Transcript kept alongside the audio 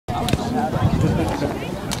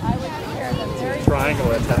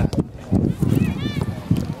triangle attack.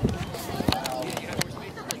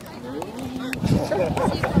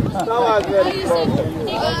 No one's ready for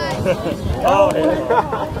Oh,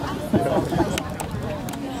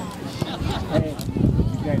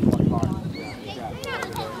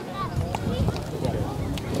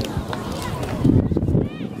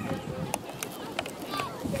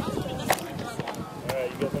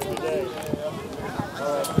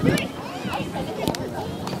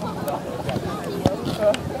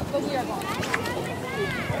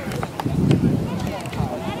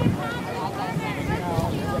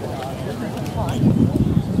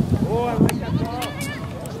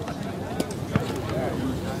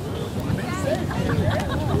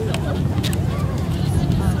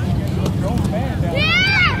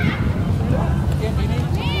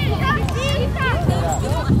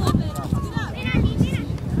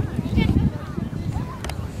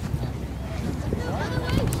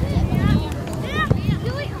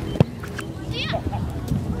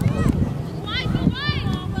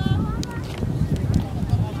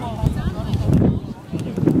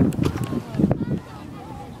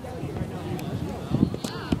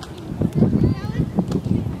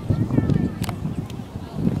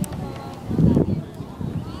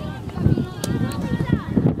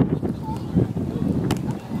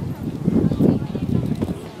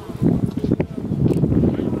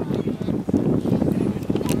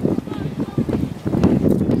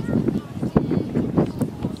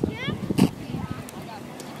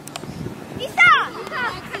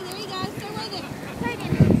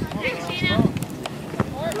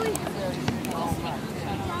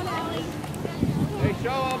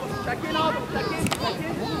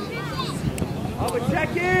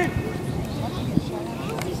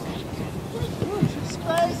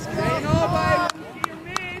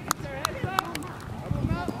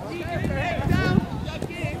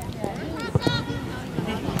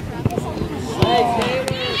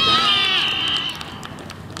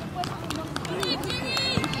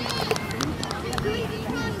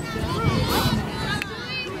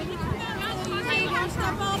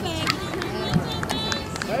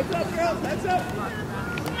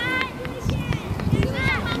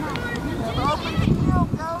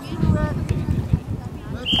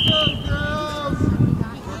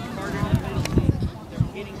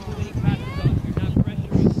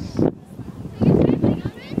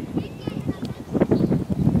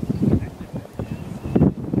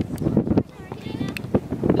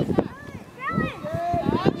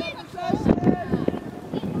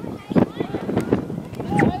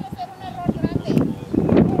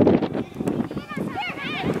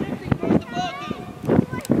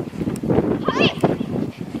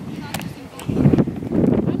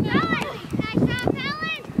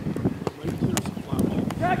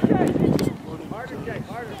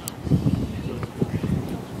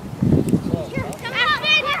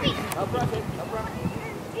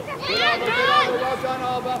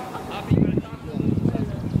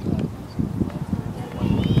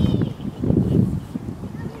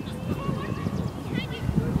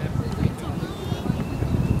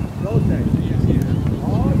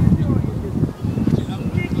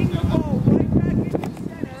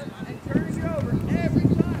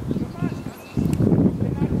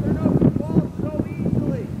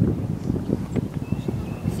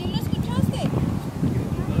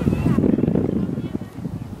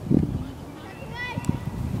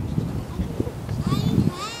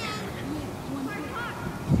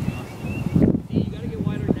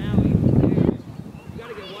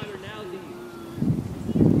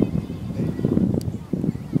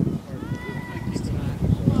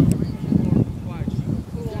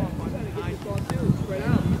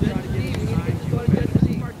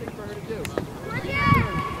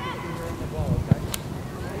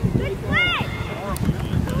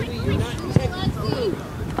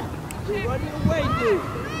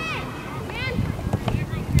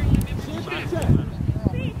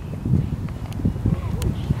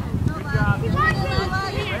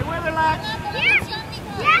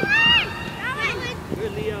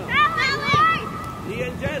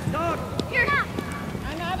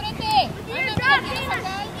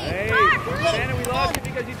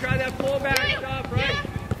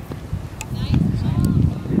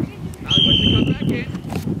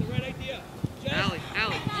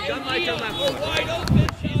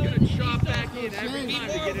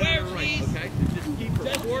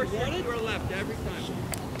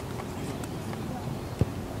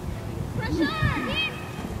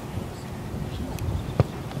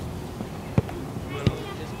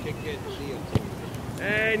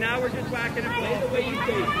 Hey, now we're just whacking it play the way you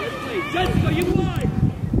do. Let's play. Jessica, you wide.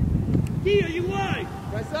 Kia, you wide.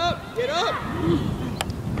 Press up. Get up.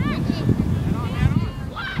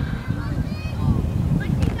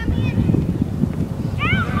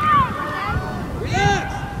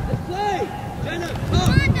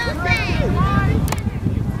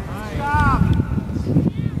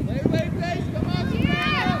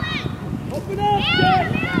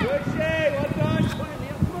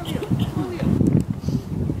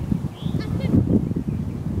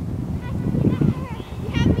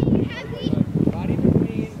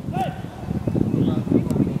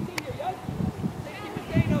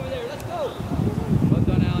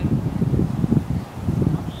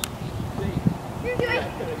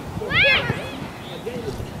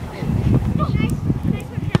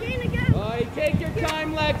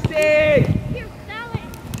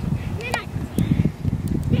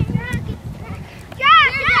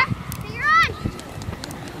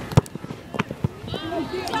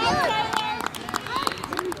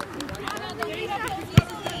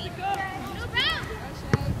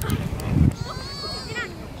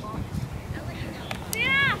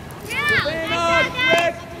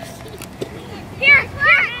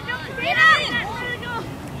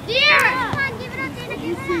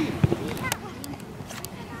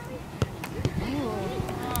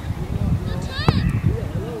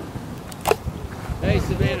 Hey,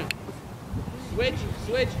 Savannah.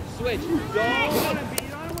 Switch. Don't want to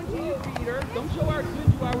beat. I don't want you to beat her. Don't show her how good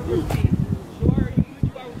you are with your feet. Show her how good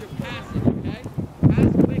you are with your passing, okay? Pass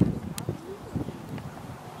quick.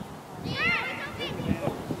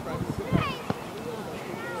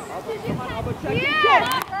 Come on, Alba, check it.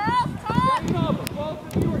 Both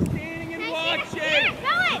of you are standing and watching.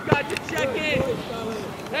 You got to check in.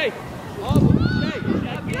 Hey, Alba,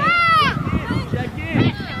 check in.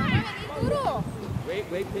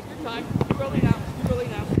 Wait, take your time. Too early now. Let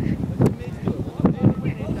the mids do it. We'll have to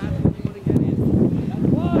win it. That's when you want to get in. That's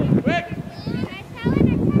one. Quick.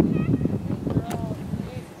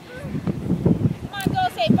 Come on, go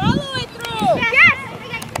say, follow it through. Yes.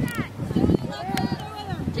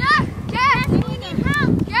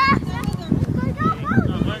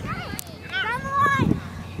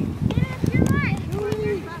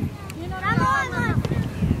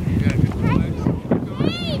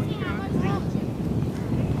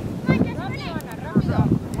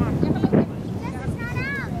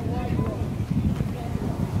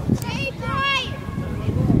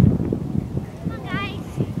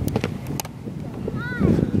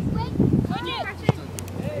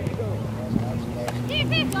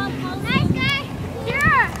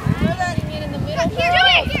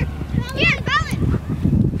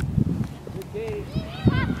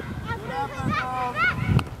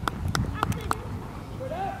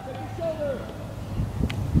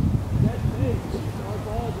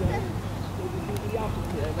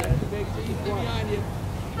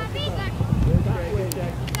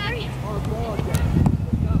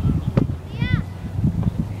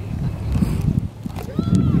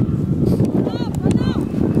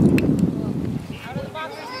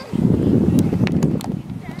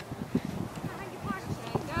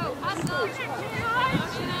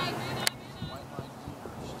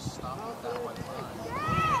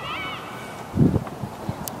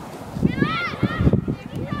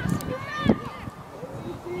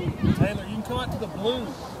 Taylor, you can come out to the blues.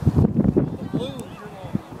 The blues.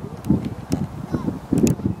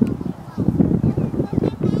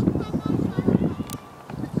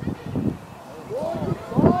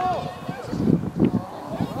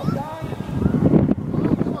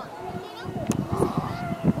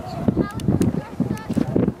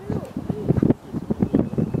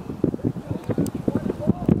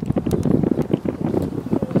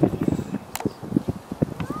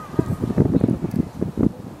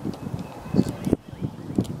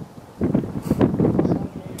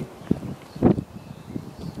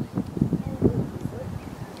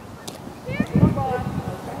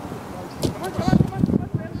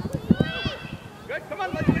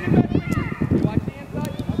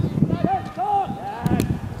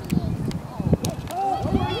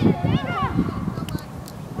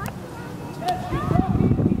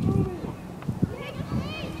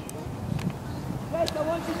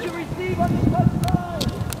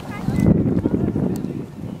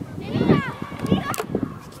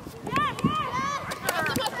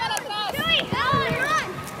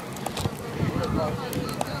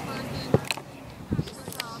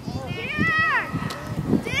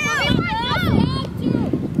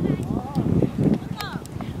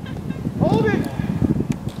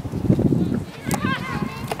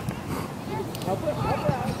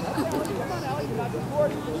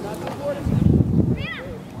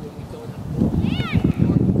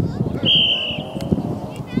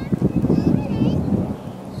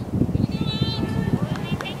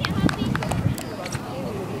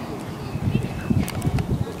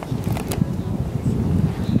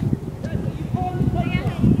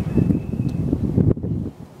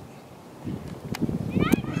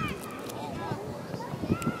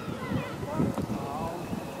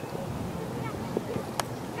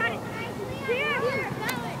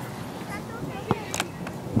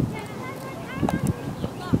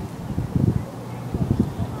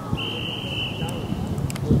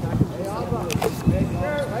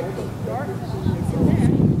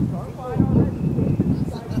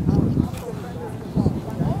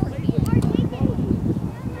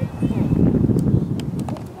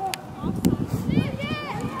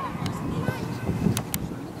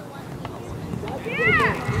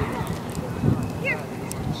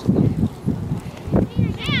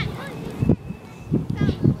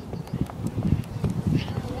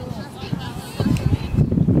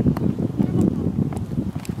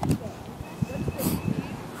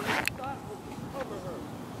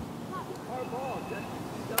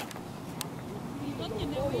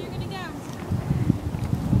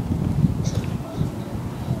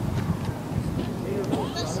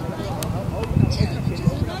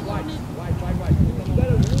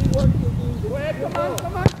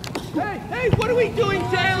 are we doing,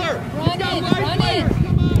 Taylor? Run We've got it, right run players. it.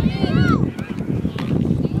 Come on.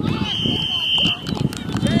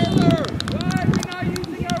 Taylor, why are we not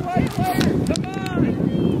using our right players? Come on.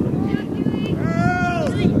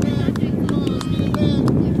 Girls.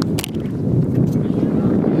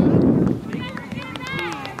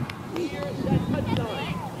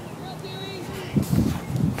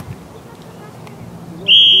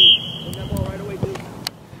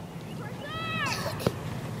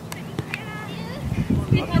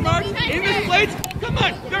 In the splits, come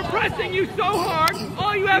on, they're pressing you so hard,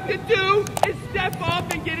 all you have to do is step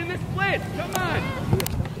off and get in the splits, come on.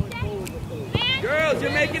 Girls,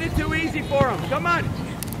 you're making it too easy for them, come on.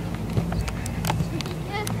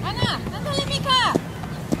 Ana, dándole Mica.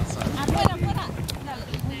 Afuera, afuera.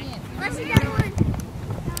 Dale,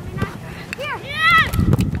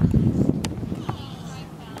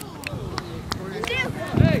 muy bien.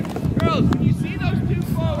 Hey, girls, when you see those two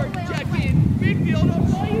forwards check in, midfield,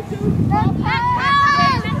 all you do is drop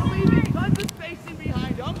back, leaving tons of spacing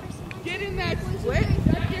behind them. Get in that split,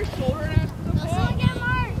 check your shoulder and ask for the ball.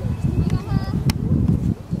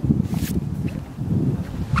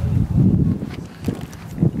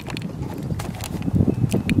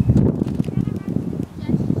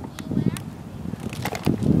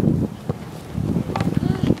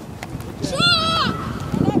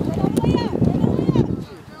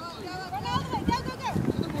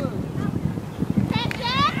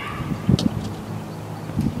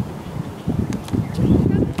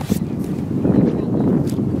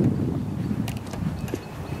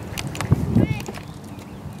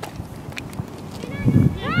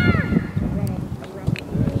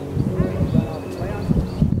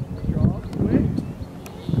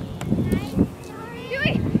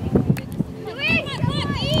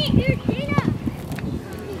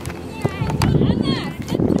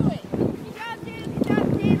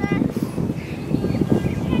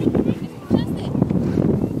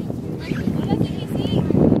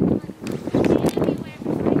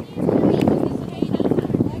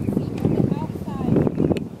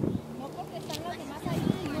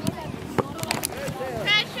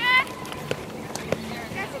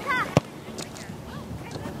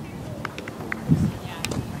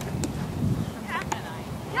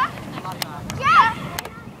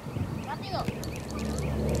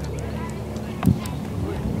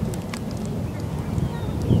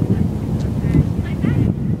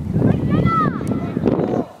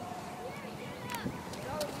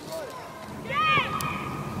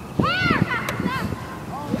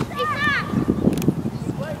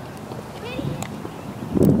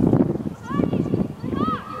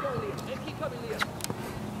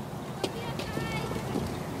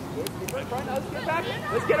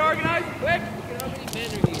 Let's get organized, quick. Look at how many men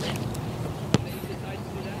are here.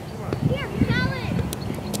 Here, Helen.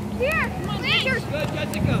 Here, here. Good,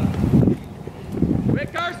 Jessica. Quick,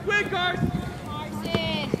 Cars, quick, Cars.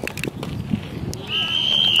 Carson.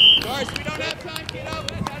 Cars, we don't have time, get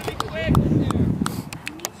up. It's gotta be quick.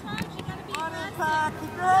 On impact,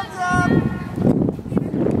 keep your heads up.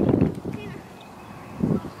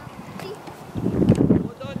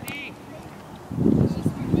 Hold on, D.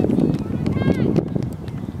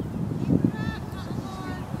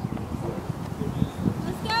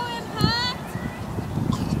 Let's go, Impact.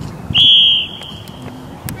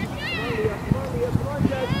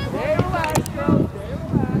 Stay relaxed, girls. Stay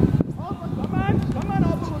relaxed. Come on,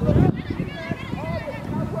 Alba. We're looking. Alba, it's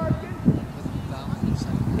not working.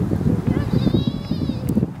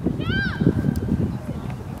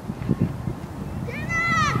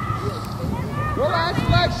 Relax,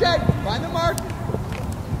 Shed. Find the mark.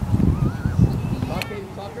 Talk, Katie.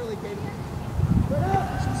 Talk early, Katie.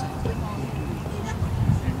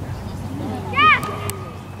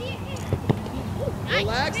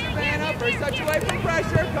 Relax, Savannah. First touch away from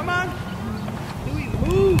pressure. Come on. Louis,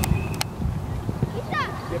 move.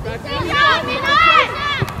 Get back to the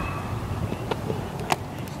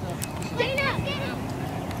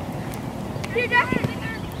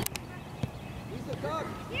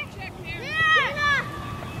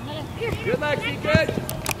Good, Lexi, good.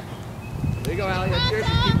 There you go, Allie. That's yours.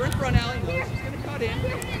 Keep her in front, Allie. No, she's going to cut in.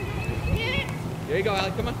 There you go,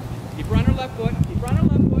 Allie. Come on. Keep her on her left foot. Keep her on her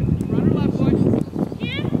left foot. Keep her on her left foot.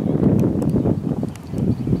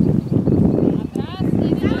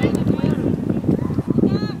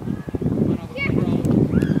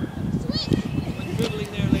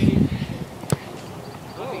 Dribbling there, ladies.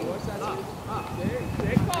 Oh, what's that?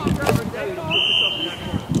 Stay calm, girls. Stay calm.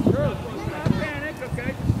 Girls, do not panic,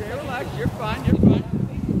 okay? Just stay relaxed. You're fine. You're fine.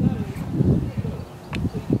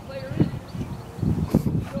 Player in.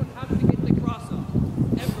 You don't have to get the cross off.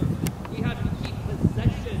 Ever. We have to keep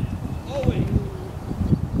possession.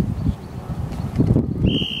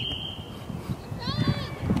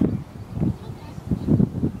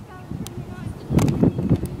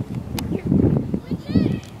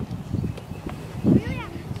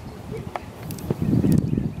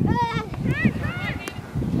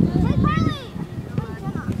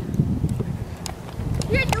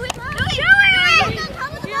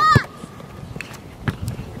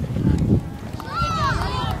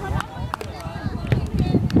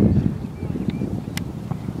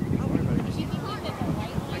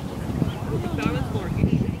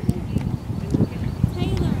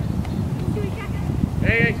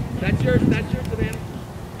 Hey, that's yours, Savannah.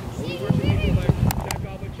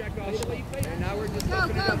 Check off. And now we're just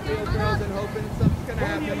opening up field, girls, and hoping something's going to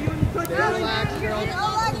happen. Stay relaxed, girls.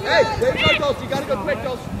 Hey, there you go, Dulce. You got to go quick,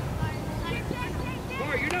 Dulce.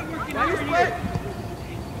 Bar, you're not working here. Split.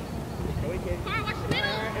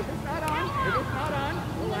 If it's not on,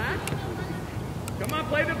 relax. Come on,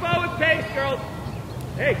 play the ball with pace, girls.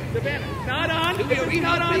 Hey, Savannah, it's not on. If it's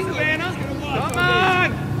not on, Savannah. Come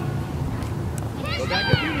on. Go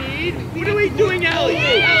back if you need. What are we doing, Ellie?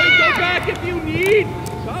 Ellie, go back if you need.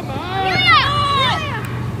 Come on.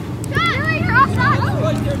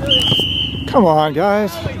 Come on,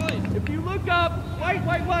 guys. If you look up,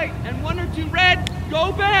 white, and 1 or 2 red,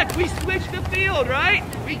 go back. We switch the field, right?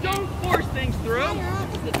 We don't force things through.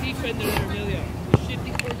 The defender there, Amelia. We should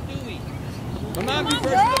be first doing. Come on, be first to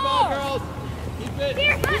the ball, girls. Keep it.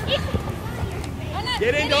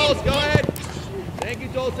 Get in, Dulce. Go ahead. Thank you,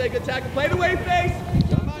 Dulce. Good tackle. Play the wave face.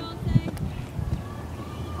 Come on.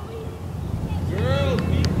 Girls,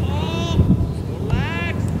 be calm.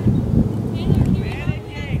 Relax. Panicking.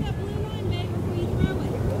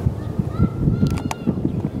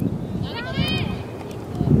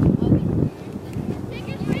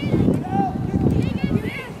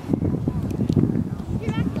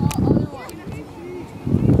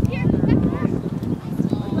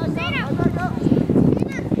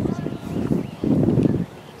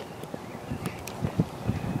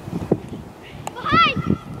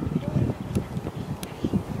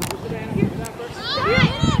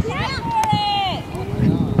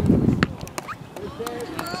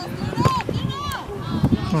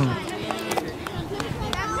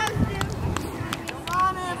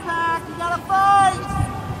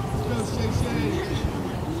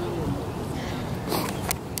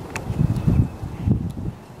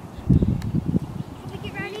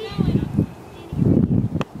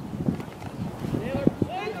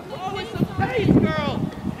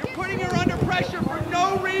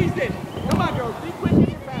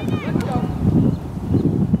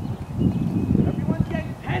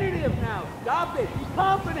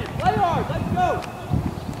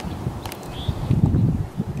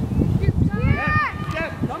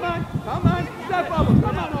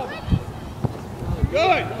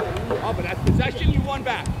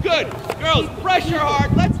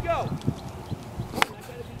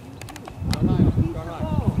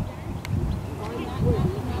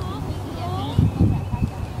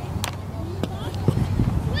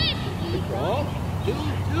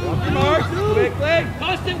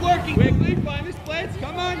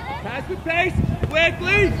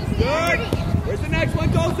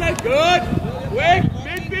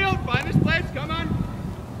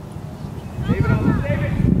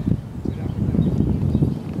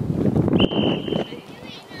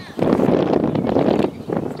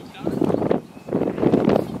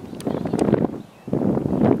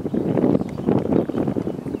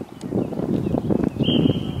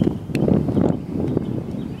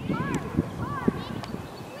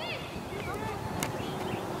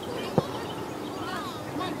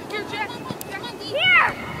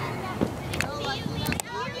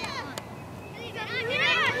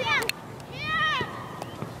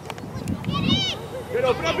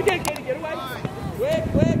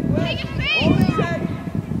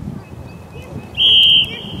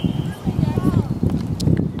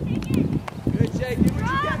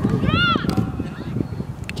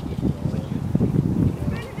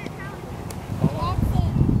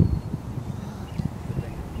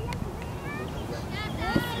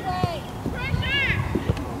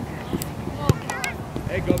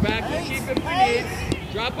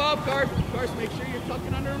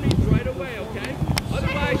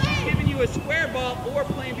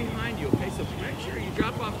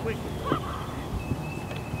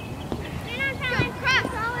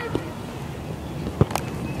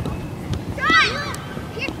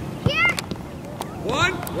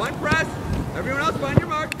 One press. Everyone else find your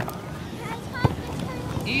mark.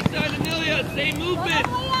 East side, Amelia, same movement.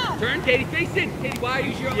 Turn, Katie, face in. Katie, why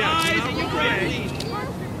use your eyes and your brain?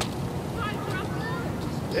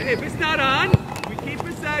 If it's not on, we keep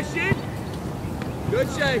possession. Good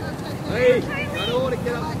shake. Hey, I don't want to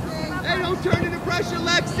get up. Hey, don't turn into pressure,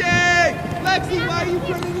 Lexi. Lexi, why are you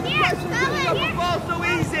turning into pressure? Getting up the ball so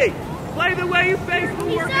easy. Play the way you face.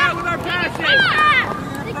 We'll work out with our passing.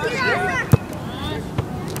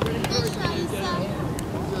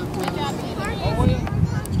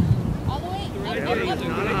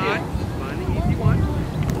 Not hot. Find the easy one.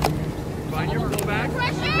 Find your fullback.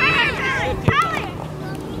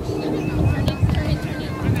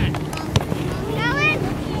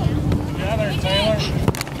 Together, Taylor.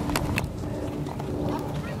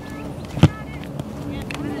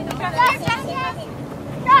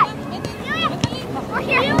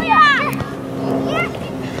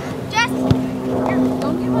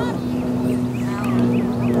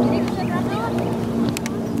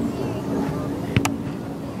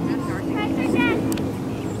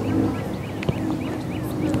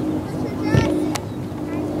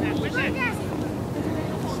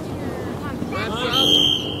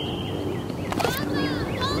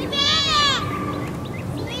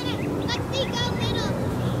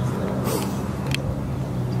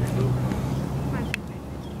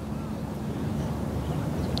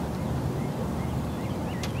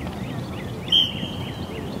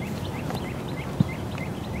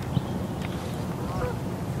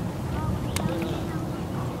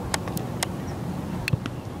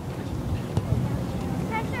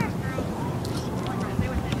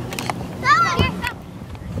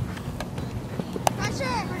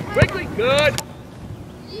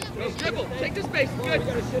 Go dribble. Take the space. Good.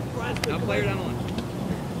 Now player down the line.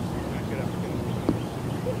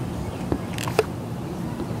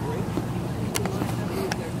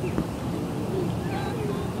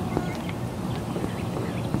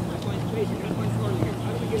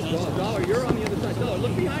 Dollar, you're on the other side. Dollar,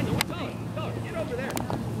 look behind you. Dollar, get over there.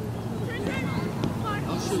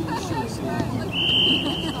 I'll show you.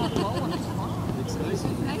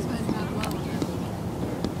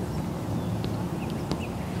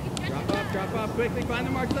 Drop off quickly. Find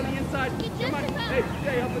the marks on the inside. Come on.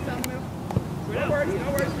 Hey, help us down the middle. No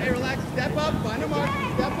worries. Hey, relax. Step up. Find a mark.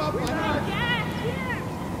 Step up. Find a mark.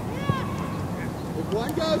 If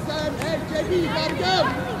one goes, son. Hey, JB, you gotta go.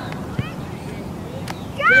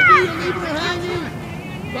 JB, you're leaving her hanging.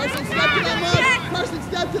 Carson, step to that mark. Carson,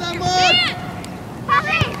 step to that mark.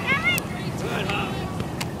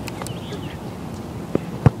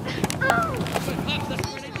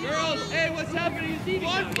 Girls, hey, what's happening?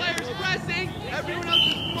 One player's pressing. Everyone else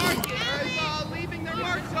is marking. Leaving their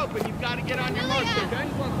marks open. You've got to get on your marks, okay?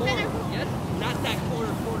 Yes? Not that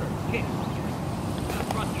corner. Okay. Not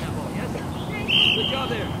crossing that ball, yes? Good job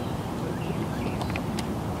there.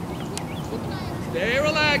 Stay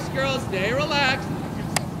relaxed, girls. Stay relaxed.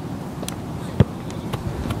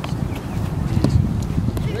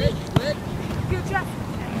 Quick. Good job.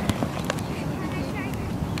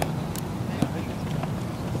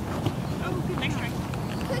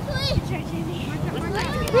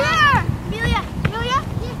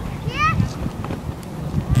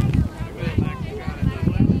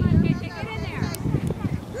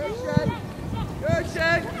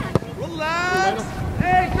 Relax.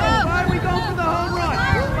 Hey, go. Why are we going for the home run?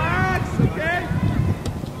 Relax, okay?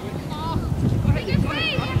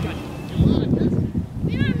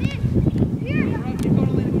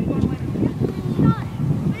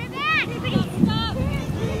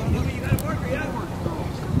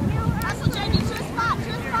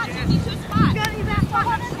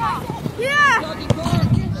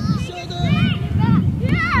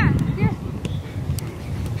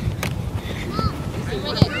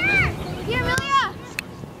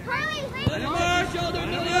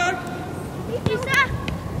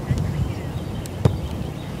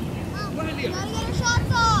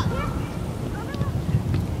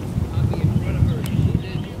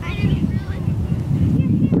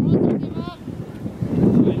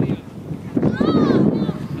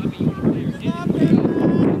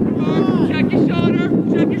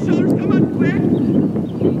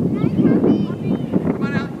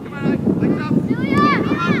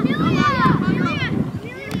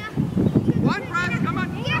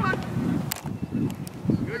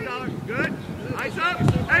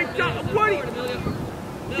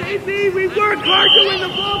 We work hard to win the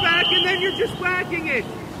ball back, and then you're just whacking it.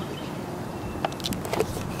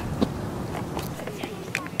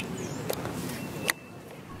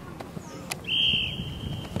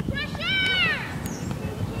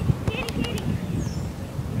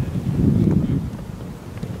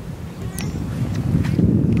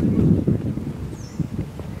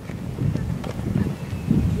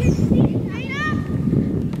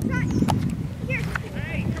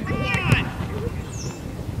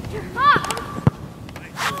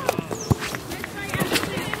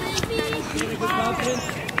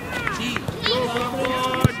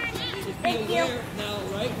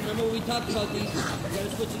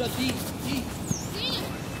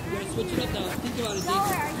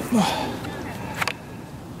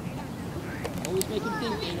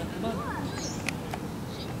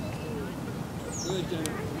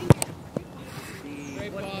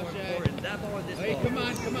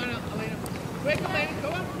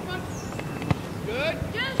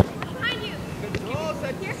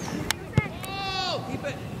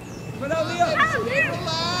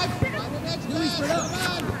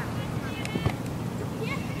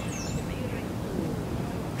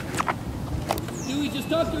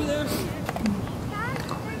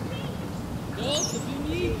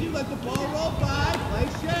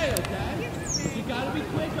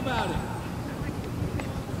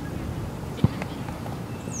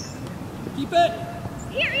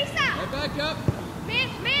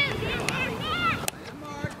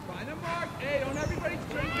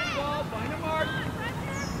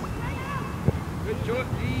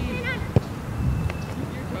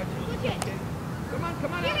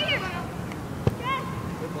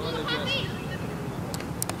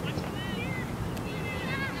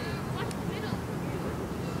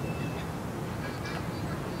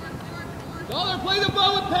 Play the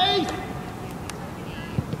ball with pace.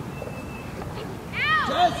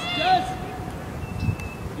 Jess.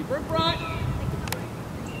 Keep her in front.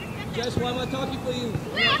 Jess, why am I talking for you?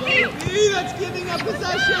 B, that's giving up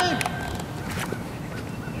possession.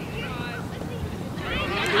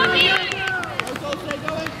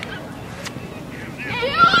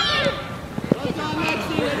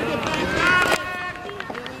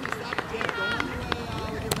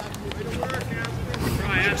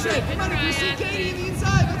 Come on, if you see Katie in the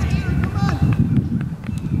inside, let's get her, come on.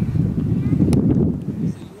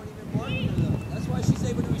 So you weren't even marking her though. That's why she's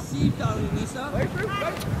able to receive down here, Lisa. Wait,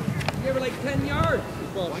 You gave her like 10 yards.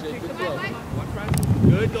 Good ball, Shay. Good ball.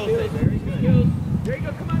 Good, Dulce. Very good. There you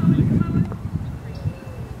go. Come on, Olivia. Come on,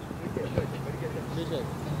 Olivia.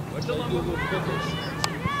 What's the long one?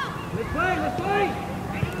 Let's play.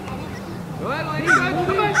 Go ahead, lady.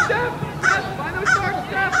 Come on, Steph. Steph, find those marks,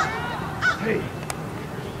 Steph. Hey.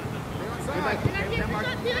 Step back.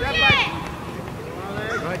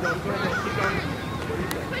 Go ahead, Dulce. Keep going.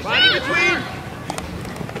 Body between.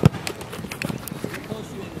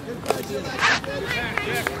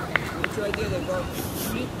 What's your idea there, bro?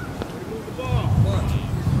 Move the ball. Come on.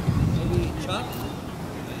 Maybe chop?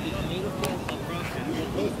 You don't need a ball.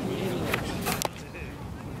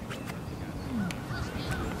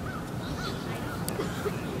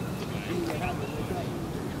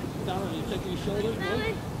 Down, you check your shoulders, bro.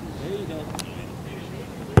 There you go.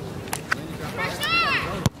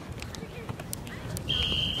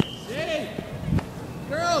 Hey,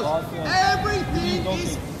 girls, everything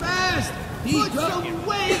is fast. Put some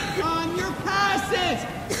weight on your passes.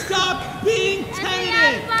 Stop being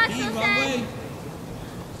tentative. D, wrong way.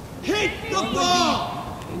 Hit the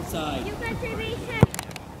ball. Inside. You got your base.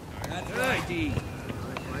 That's right, D.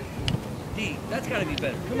 D, that's got to be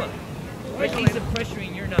better. Come on. Why is Lisa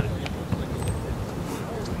pressuring? You're not.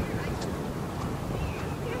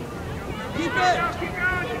 Keep it. Keep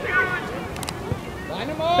going. Find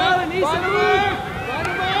him on. Find him on.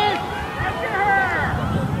 After her.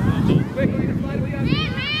 Quick, Lisa, slide away.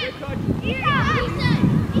 Good touch.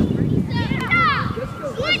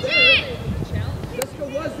 Jessica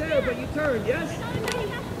was there, but you turned, yes?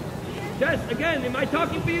 Jess, again, am I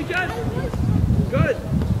talking for you, Jess? Good.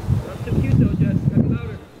 Not too cute though, Jess. Got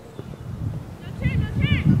louder. No turn.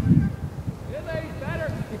 Good, ladies, better.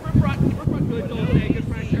 Keep her front. Good, Dulce. Good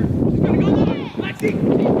pressure. She's gonna go long. Lexi, she's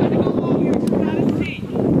gonna go long here. She's got a C.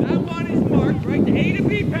 That one is marked, right? The A to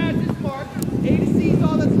B pass is marked. A to C is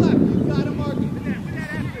all that's left. You've got to mark it. Put that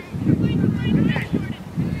after.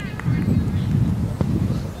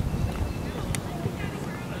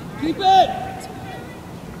 Keep it.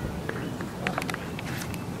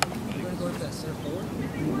 You're going to go with that center forward?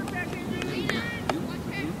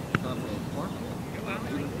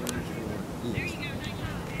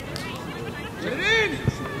 Get it in!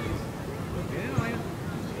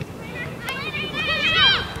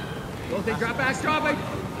 Don't they drop back,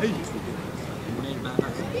 Hey!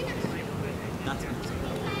 That's good.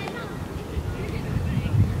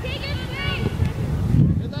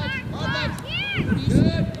 Good legs, hard legs.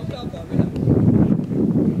 Good. No foul ball. Right up.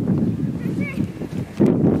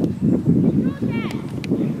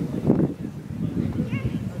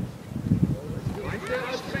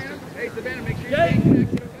 Hey, Savannah, make sure you stay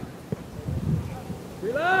connected.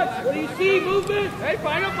 Relax. What do you see? Movement. Hey,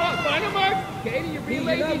 find a mark. Katie, you're being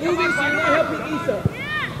lazy. You're not moving, so you're not helping Issa.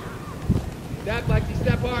 Step, Lexi,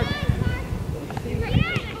 step hard.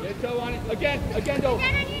 Get a toe on it. Again, Dulce.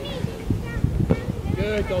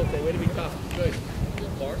 Good, Dulce. Way to be tough. Good.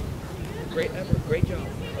 Mark. Great effort. Great job.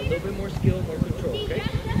 A little bit more skill, more control, okay?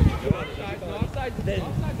 No offside. Then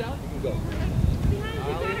offside down. You can go.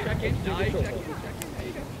 Check in. Now you check in. There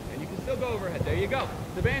you go. And you can still go overhead. There you go.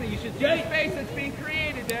 Savannah, you should see the space that's being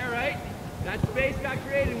created there, right? That space got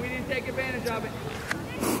created and we didn't take advantage of it.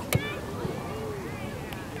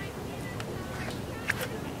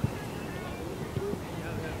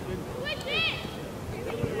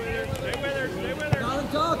 Stay with her. Colin,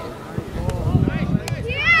 talk.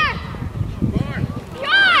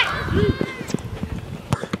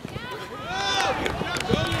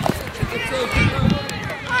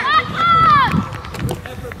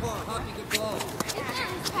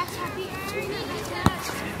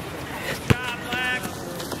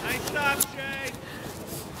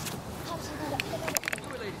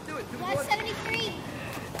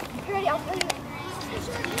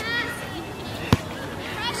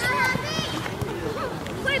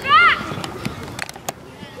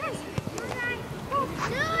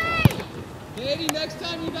 Katie, next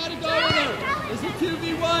time you gotta go with her. It's a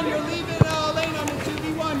 2v1. You're leaving lane on the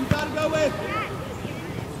 2v1. You gotta go with.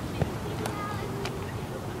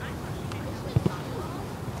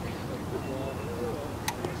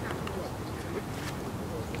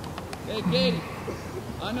 Hey, Katie.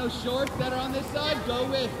 On those shorts that are on this side, go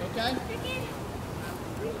with, okay?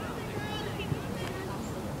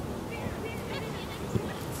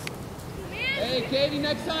 Hey, Katie,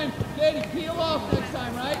 next time. Katie, peel off next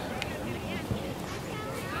time, right?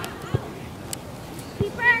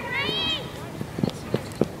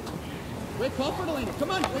 Wait, call for Elena.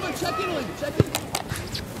 Come on, check in, Elena, check in.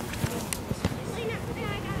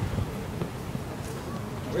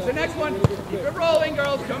 Where's the next one? Keep it rolling,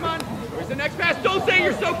 girls. Come on. Where's the next pass? Dulce,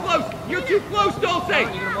 you're so close. You're too close, Dulce.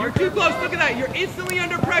 You're too close. Look at that. You're instantly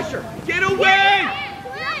under pressure. Get away.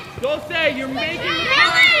 Dulce, you're making the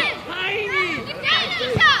tiny.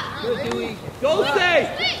 Dulce,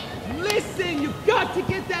 listen. You've got to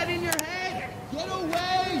get that in your head. Get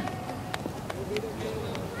away.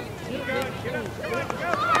 Get up.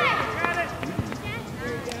 Got it.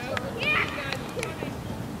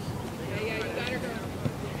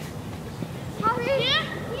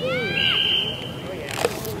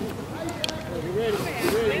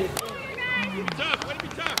 Tough. Way to be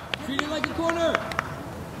tough. Treat it like a corner.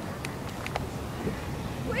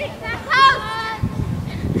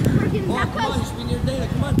 Come on, you should be near Dana.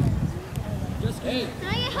 Come on. Just hey.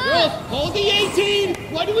 Girls, hold the 18.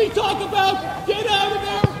 What do we talk about? Get out of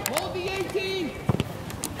there. Hold the 18.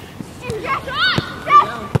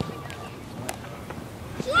 Down.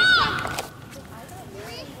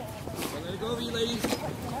 Let it go over you, ladies.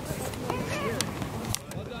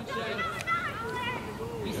 Well done, Shay.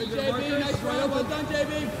 Lisa, JB, nice run. Well done,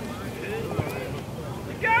 JB.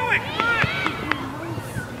 Keep going. Come on.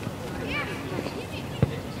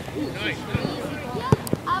 Nice.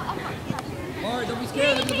 All right, don't be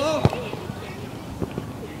scared. Let the ball.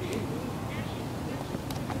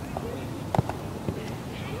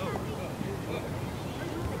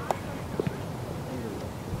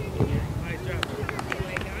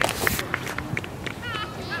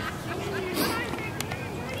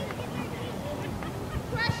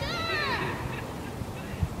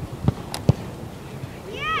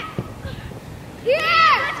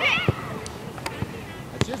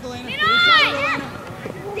 Cheers, Elena.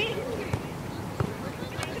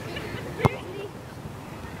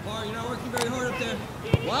 You're not working very hard up there.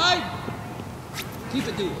 Wide. Keep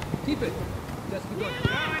it, dude. Keep it. Just keep going.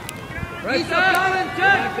 Right side.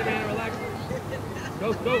 Relax it, man. Relax.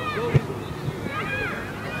 Go.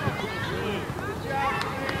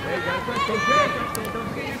 Hey, gotta press. Go, Jay. Don't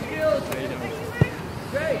forget your skills.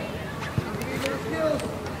 Jay. Don't forget your skills.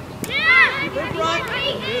 Keep it front.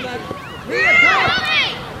 Leah, tough.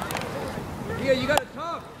 Leah, you gotta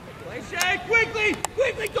tough. Play Shay. Quickly.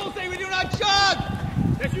 Don't say we do not jog.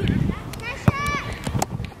 That's you.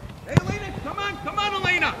 Hey, Elena, come on,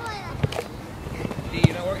 Elena. D,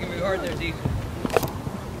 you're not working very hard there, D.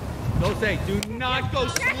 Don't say, do not go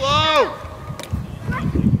slow.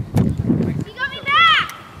 You got me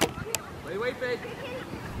back. Wait, Faith.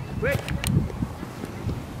 Quick.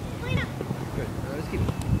 Elena. Good. Let's keep it.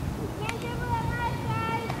 Can't dribble that last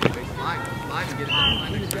side. Slide and get it down.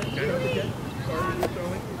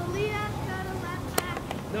 Leah's got a left back.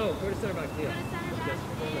 No, go to center back, Leah.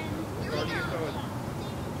 Go to center back.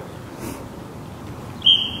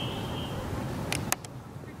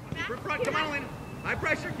 Keep her in front. Come on, Elena. High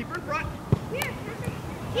pressure. Keep her in front. Here.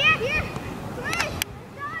 Please. Nice.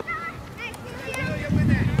 Julia with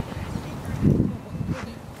that.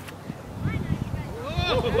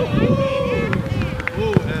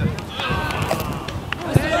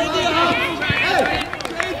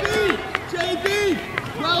 JB.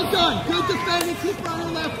 Well done. Good defending. Keep her on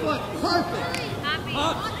her left foot. Perfect.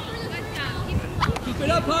 Hups. Keep it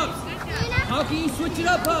up, Hups. How can you switch it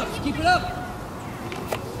up, Hups? Keep it up.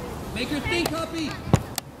 Make her think, Huppy.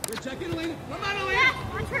 Good check in, Elena. Come on, Elena.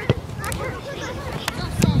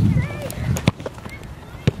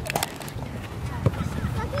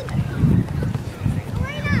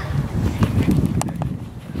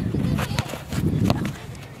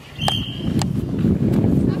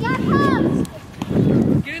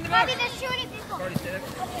 Get in the box.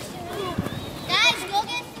 Guys, go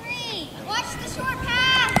get 3. Watch the short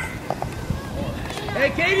pass. Hey,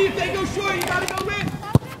 Katie, if they go short, you gotta go in.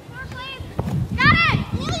 Got it!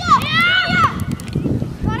 Yeah!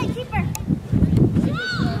 Got it, keeper.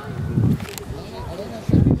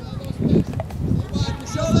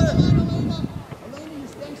 Shoulder. Elena, you're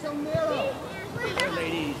staying so narrow.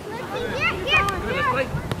 Here. Let's play.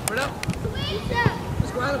 Put it up.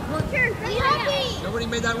 Let's go out of front. Nobody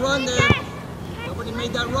made that run there. Nobody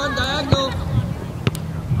made that run diagonal.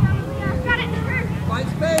 Got it. Find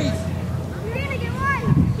space. You're gonna get one.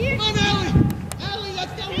 Here. Come on, Allie. Allie,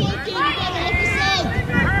 that's not working. You gotta help us out.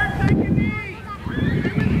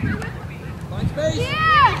 Find space.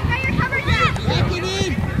 Yeah! Got your coverage up. Lock it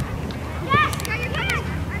in.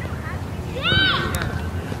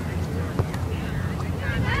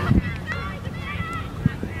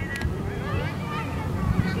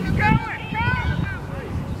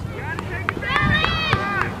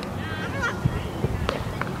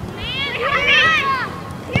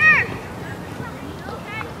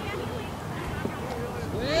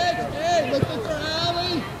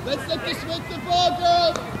 Let's look to switch the ball,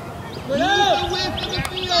 girls. Use the width of the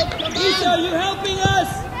field. Come on. Lisa, are you helping us?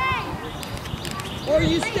 Or are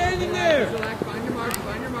you standing there? Relax, find your mark,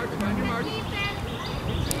 find your mark, find your mark.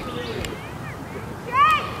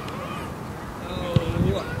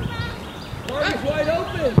 Mark's wide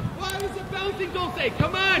open. Why was it bouncing, Dulce?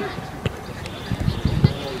 Come on.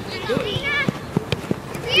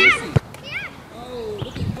 Oh,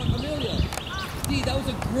 look at Amelia. Steve, that was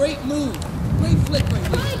a great move. Great flick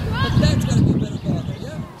right there. But that's got to be a better ball there,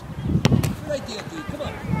 yeah? Good idea, Steve. Come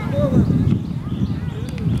on. Forward.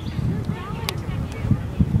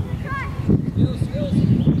 Skills.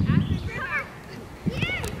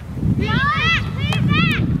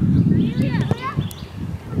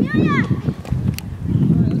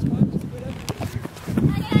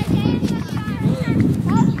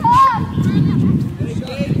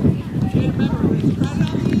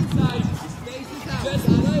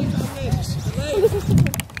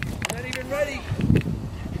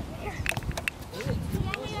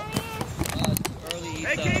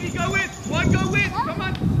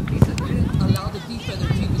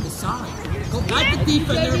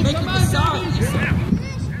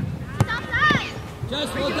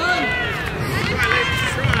 Just well done.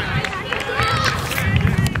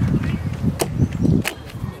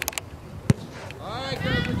 All right,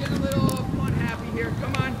 girls, we're getting a little fun happy here.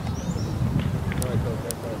 Come on.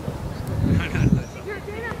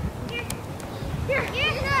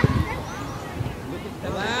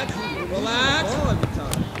 Relax. Relax.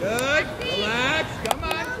 Good. Relax. Come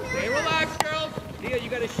on. Stay relaxed, girls. Leah, you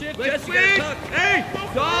got to shift. Let's Just you got to switch. tuck. Hey,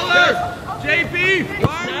 $1. JP,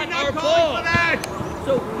 why are we not calling for that?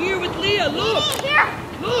 So here with Leah, look.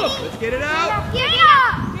 Look. Let's get it out.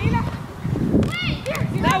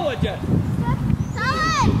 Now what, Jeff?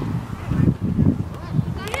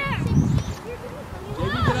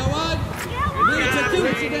 JP, get out wide. Leah, check two.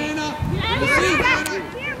 Savannah. Savannah.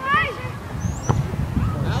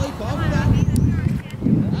 Allie, call for that.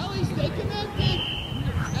 Allie, stay connected.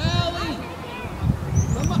 Allie.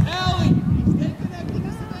 Come on, Allie. Stay connected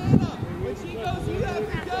to Savannah. When she goes, you have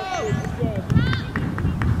to go.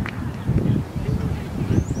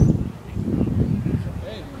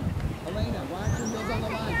 Hey, Elena, watch your heels on the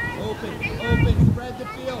line. Open, spread the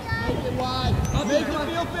field. Make it wide. Make the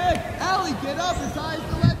field big. Allie, get up as high as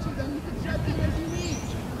the lecture, then you can check it as you need.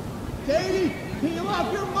 Katie, peel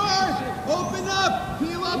off your mark. Open up.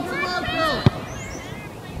 Peel off your mark, girl.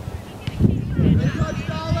 Good touch,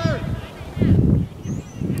 Dollar.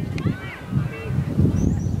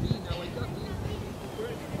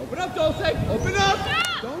 Open up, Dulce. Open up.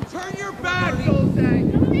 Don't turn your back, Dulce.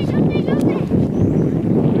 Big,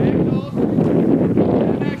 Dulce.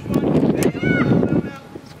 Next one.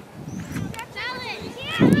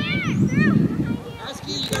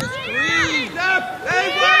 Asky, you got to scream. Step. Hey,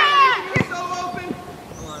 why are you so open?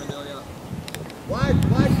 Come on, Amelia. Wide,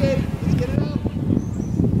 Katie. Let's get it out.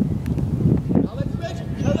 Now let's switch.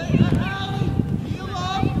 Allie, heel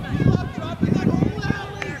up, dropping that hole,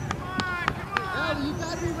 Allie. Allie, you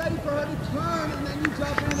gotta be ready for her to turn, and then you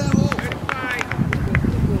drop into that hole.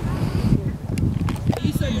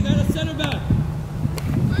 Lisa, you're not a center back.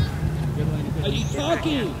 Are you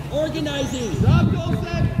talking? Organizing? Drop, Dulce.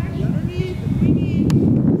 Be underneath if we need.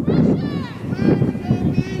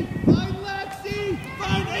 Find Lexi.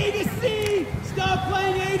 Find A to C. Stop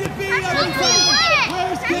playing A to B every time.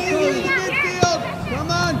 Where's Katie in the midfield? Come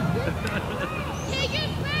on.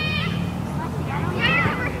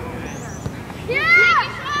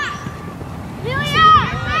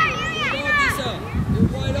 Lisa, you're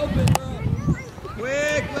wide open, girl.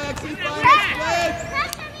 Quick, Lexi, find a split.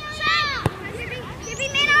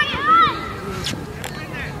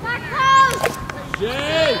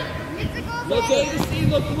 Jay. Look A to C.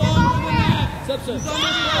 Look longer than that.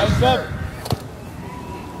 Sub.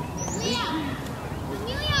 He's on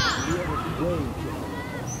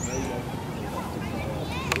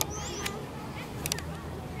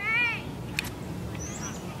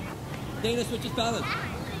Dana switches balance.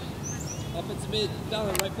 Offensive mid,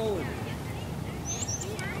 balance, right forward.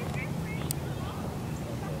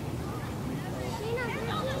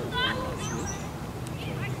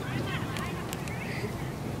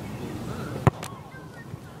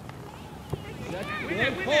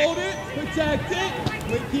 Good. Hold it. Protect it.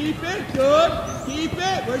 Quick, keep it. Good. Keep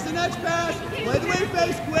it. Where's the next pass? Play the wave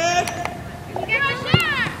face. Quick.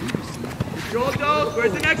 Control, Dulce.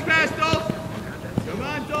 Where's the next pass, Dulce? Come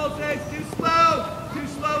on, Dulce. It's too slow. Too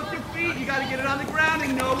slow with your feet. You got to get it on the ground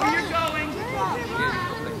and know where you're going.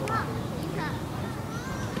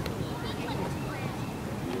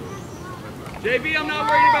 JB, I'm not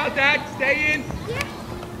worried about that. Stay in.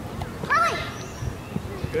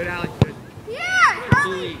 Good, Alex. Good. Yeah.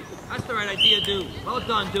 Dewey. That's the right idea, Dewey. Well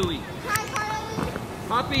done, Dewey. Hi, Carly.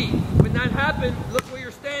 Poppy, when that happened, look where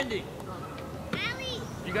you're standing. Allie.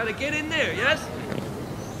 You got to get in there, yes?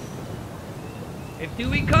 If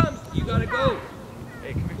Dewey comes, you got to go.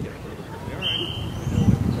 Hey, come here. All right.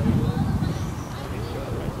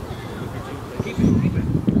 Keep it, keep it.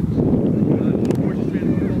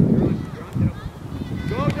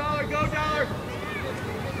 Go, Dollar, go, Dollar.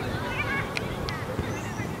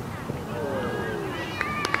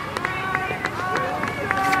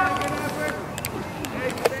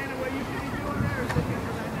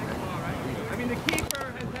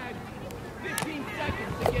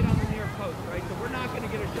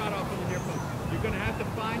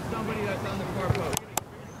 Somebody that's on the far post.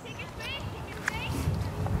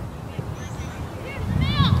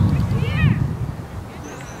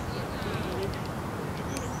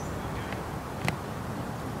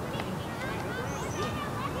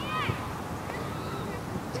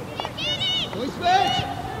 Go switch!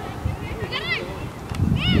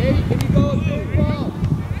 Katie, can you go through the ball?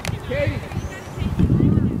 Katie!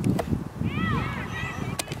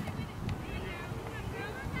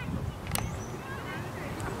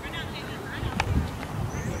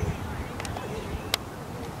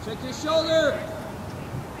 Check your shoulder.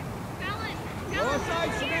 Go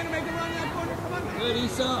outside, Savannah, make a run that corner. Come on. Good,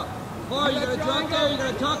 Issa. More, you gotta drop there, you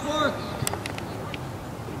gotta talk more.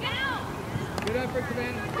 Good effort,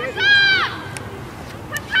 Savannah. Good.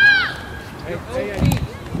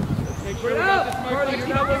 Hey, spread out. Carly, you're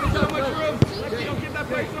not moving so much room. Lexi, don't give that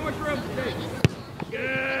break so much room.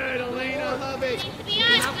 Good, Elena, love it.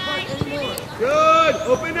 Not fight anymore. Good,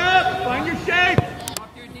 open up, find your shape.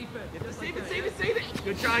 Save it.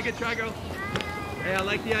 Good try, girl. Hey, I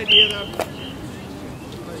like the idea, though.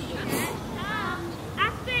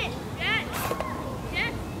 That's it. Yes.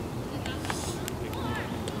 Yes.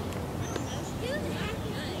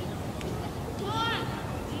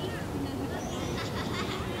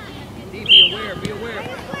 Dee, be aware.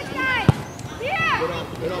 Yeah.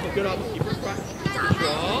 Good off. Keep her front.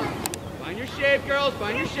 Control. Find your shape, girls.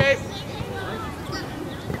 Find your shape.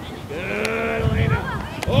 Good, Elena.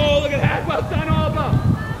 Oh, look at that. Well done, Alba.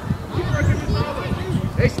 Keep working with Alba.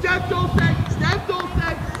 Hey, step, Dulce.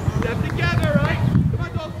 Step together, right? Come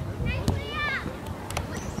on, Dulce.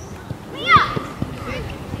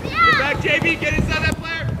 Get back, JB. Get inside that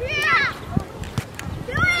player.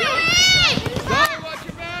 Dollar, watch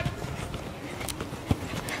your back.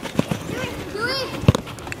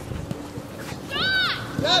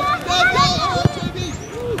 Step. All right, JB.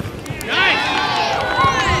 Nice.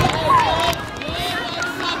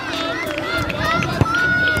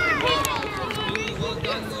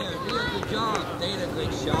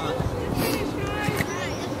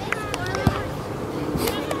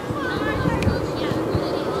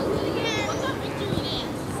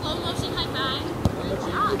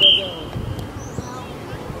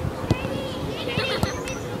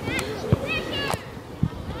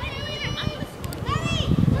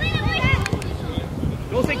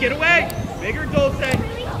 Dulce, get away! Bigger, Dulce!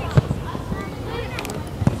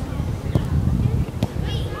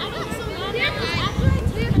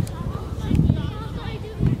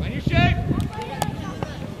 Find your shape!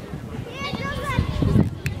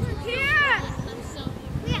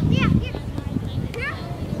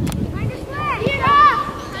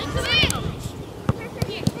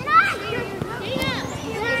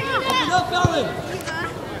 Up, Ellen.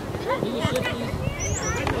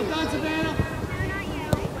 Well done, Savannah!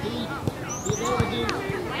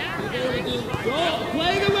 Go!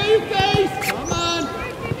 Play the way you face! Come on!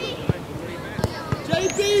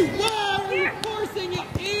 JB, wow! You're forcing it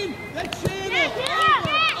in the channel!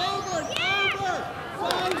 Over!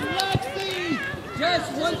 Find Lexi! Jess,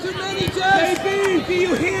 one too many, Jess. JB, do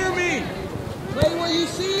you hear me? Play what you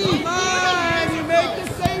see. Come on! You make the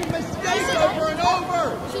same mistake over and over!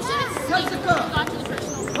 Jessica,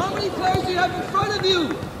 how many players do you have in front of you?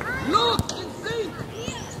 Look and think.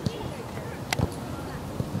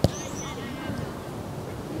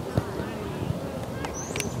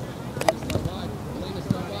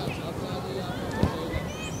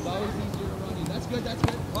 That's good.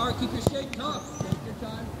 All right, keep your shape tough. Take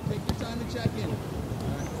your time to check in.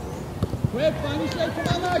 Quick, find your shape. Come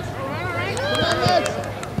on, Lex. Come on, Lex.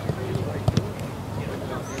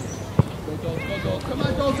 Go. Come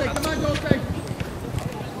on, Dulce.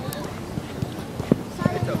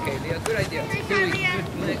 It's okay, Leah. Good idea.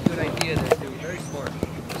 Good idea there, too. Very smart.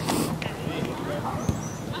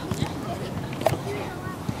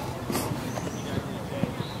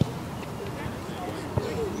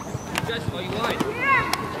 Jess, are you wide?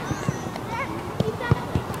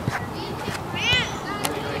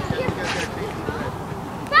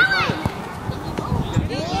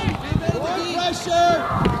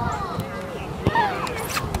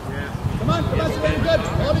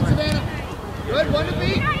 the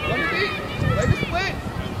beat. Run the beat. Play the split.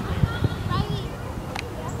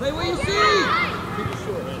 Play what you see. Keep it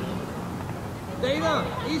short. Dana,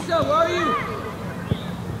 Issa, where are you?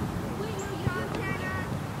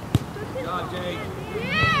 Good job, Jake.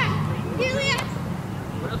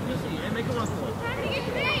 What else do you see? And make a run for it.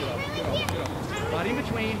 Body in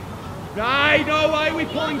between. Right, no, why are we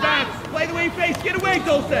pulling back? Play the way you face. Get away,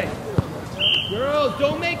 Dulce. Girls,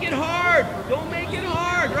 don't make it hard. Don't make it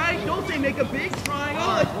hard, right? Dulce, make a big triangle.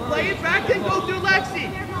 Let's play it back, then go through Lexi.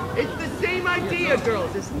 It's the same idea,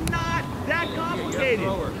 girls. It's not that complicated.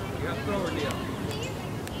 You got thrower deal.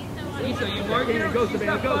 Issa, you mark it. Go, She's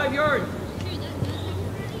Savannah, got go. 5 yards.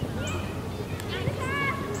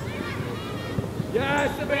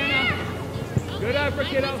 Yes, Savannah. Good effort,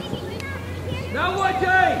 kiddo. Now what,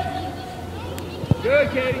 Jay? Good,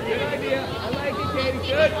 Katie. Good idea. I like it, Katie.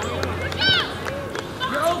 Good.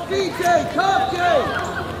 Your own feet, Jay. Top, Jay.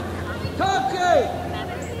 Top, Jay.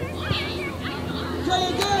 Jay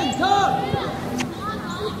again. Top.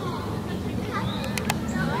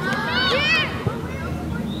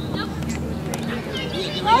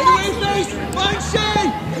 Right away, face. Find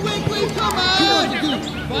shade. Quickly, come on.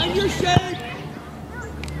 Find your shade.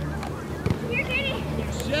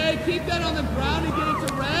 Shay, keep that on the brown and get it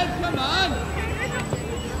to red. Come on.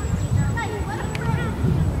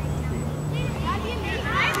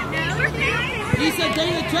 Issa,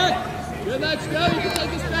 Dana, check. Good, let's go. You can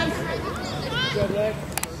take the space. Good, Lex.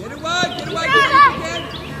 Get it wide. Get it wide. Get it again.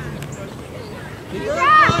 Keep her in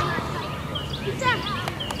front.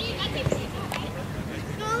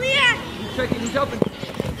 He's checking. He's helping.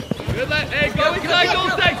 Good, Lex. Hey, go inside.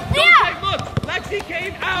 Don't stay. Look, Lexi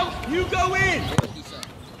came out. You go in.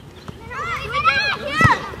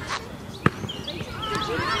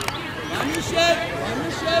 Find your shade. Find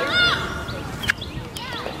your shade.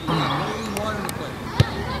 Water in the plate.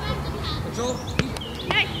 Control.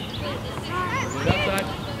 Good outside.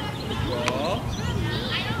 Ball.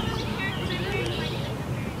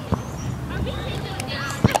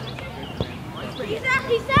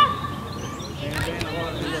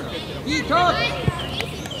 Dean, talk.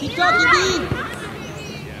 Keep talking, Dean.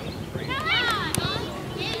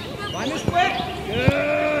 Find the split.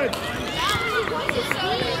 Good.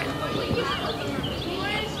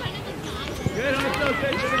 Good, I'm so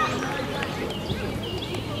good.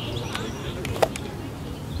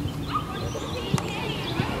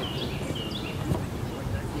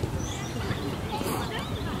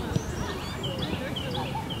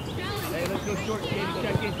 Hey, let's go short, Katie.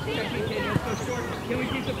 Check in, Katie. Let's go short. Can we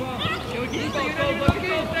keep the ball? Can we keep the ball? Go, look at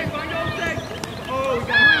Dulce. Find Dulce. Oh, we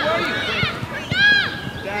got it. Where are you?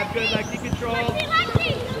 Stab, good, Lexi, control.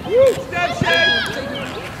 Woo, step shade.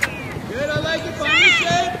 Good, I like it. Find your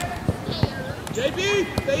shape. JB,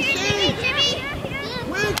 facing.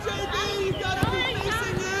 Quick, JB, you gotta be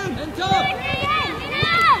facing in. And top.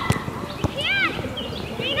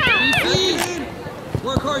 Dean.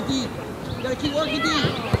 Work hard, Dean. You gotta keep working, Dean.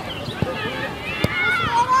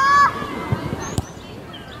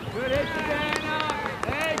 Good hit, Savannah.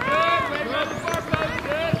 Hey, good. Right around the far post.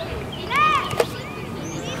 Good.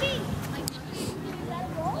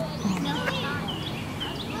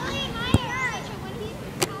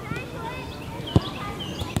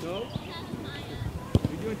 No.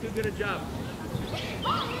 You're doing too good a job.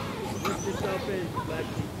 Lift yourself in,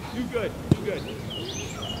 Lexi. You good. You good.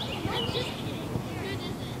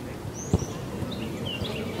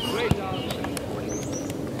 Great job.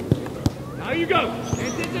 Now you go.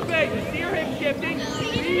 Anticipate. You see her hip shifting.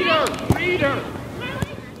 Read her.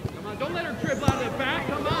 Come on. Don't let her dribble out of the back.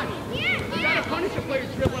 Come on. You gotta punish a player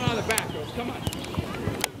dribbling out of the back, girls. Come on.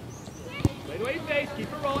 Play the way you face. Keep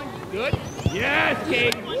her rolling. Good. Yes,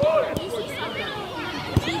 Kate. Woo, that's what you're doing.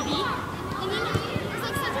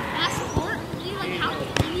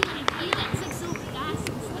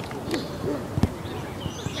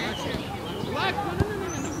 Relax. No.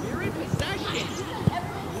 You're in possession.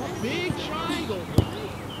 Big triangle.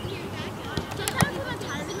 Sometimes when I'm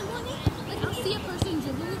tired in the morning, like I'll see a person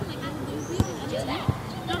dribbling, like I don't know,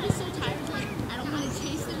 and I'll be so tired, like I don't want to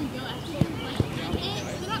chase them and go after them. Like,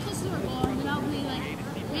 they're not close to our goal, and then I'll be like,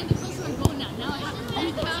 man, they're close to our goal now. Now I have to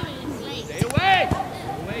recover and play.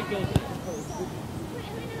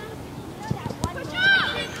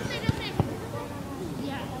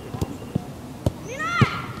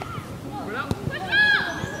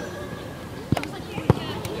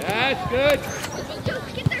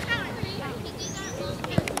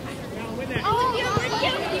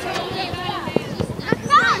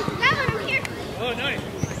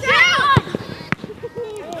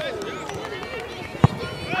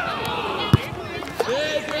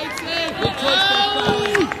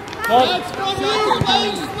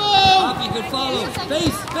 coming. Poppy, good follow.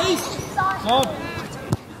 Face. Oh.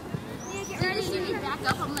 They're just seeing me back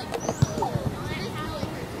up. I'm like,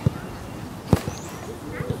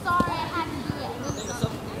 sorry, I had to do it.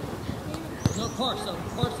 No, Clark some.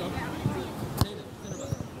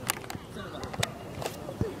 Center back.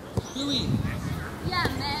 Dewey. Yeah,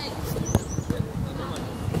 Meg.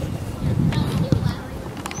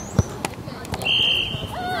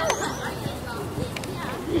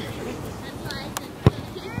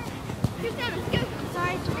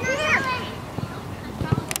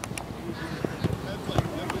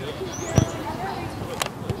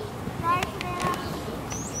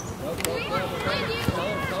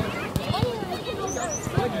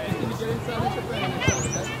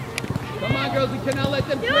 Come on, girls, we cannot let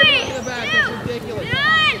them play to the back. That's ridiculous.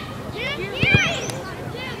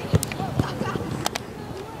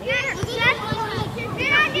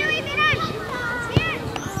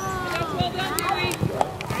 Well done, Dewey.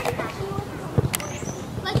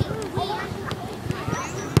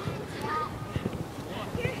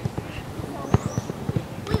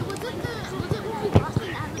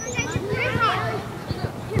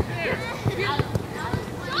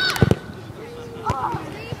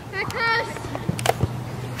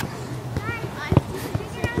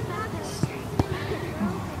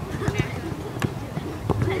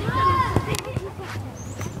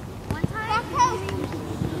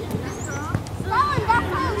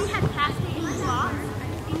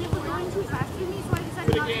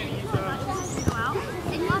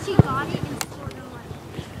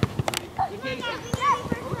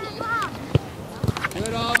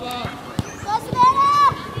 Good, Alba.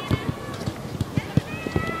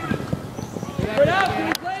 Spread out, can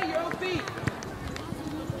you play your own feet?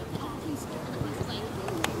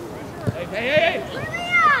 Hey.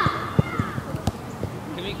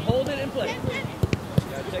 Can we hold it and play?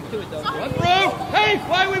 Yeah, take to it though. Hey,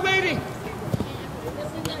 why are we waiting?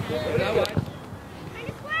 That way.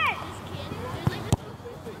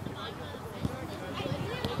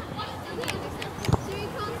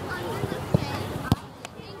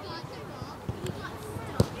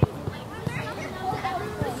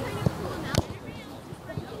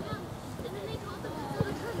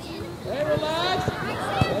 Hey, relax.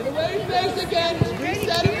 Play the way you face again.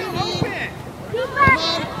 Reset if you need. Come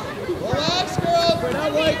on. Relax, girl. Spread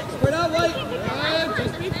out white. Right.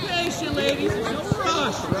 Just be patient, ladies. There's no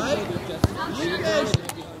rush, right? Be patient.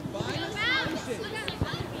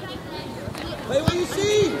 Play what you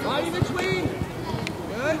see. Right in between.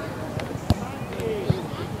 Good.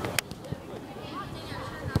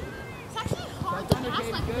 It's actually hard to pass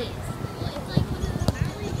like this.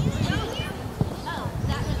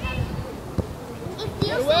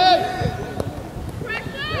 Get away!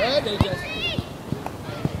 Good, they just...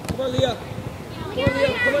 Come on, Leah.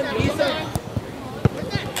 Come on, Lisa.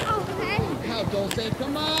 How, Dulce?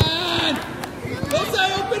 Come on! Dulce,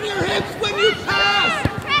 open your hips when you pass!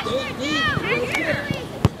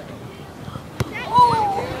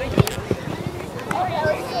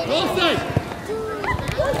 Dulce!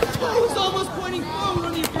 I was almost pointing forward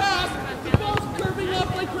when you pass. The ball's curving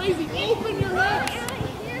up like crazy. Open your hips!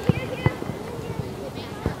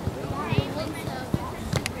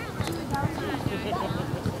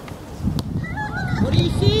 What do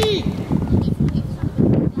you see?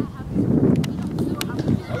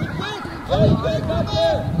 Hey, quick, up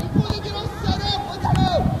there! Before they get all set up, let's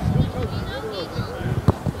go!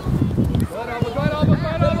 Go,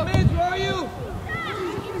 Alba! Mids, where are you?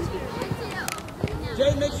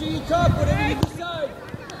 Jay, make sure you talk, whatever you decide.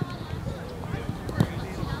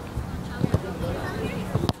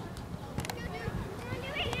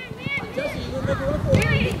 Jesse, you gonna make a run for it?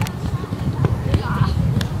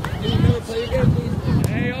 Play your game, please.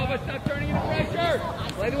 Hey, Alba, stop turning into pressure.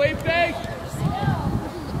 Play the way you face.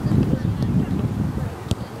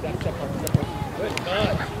 Step up. Good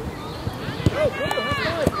touch. Oh, good.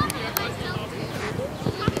 Have fun.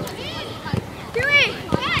 Do it!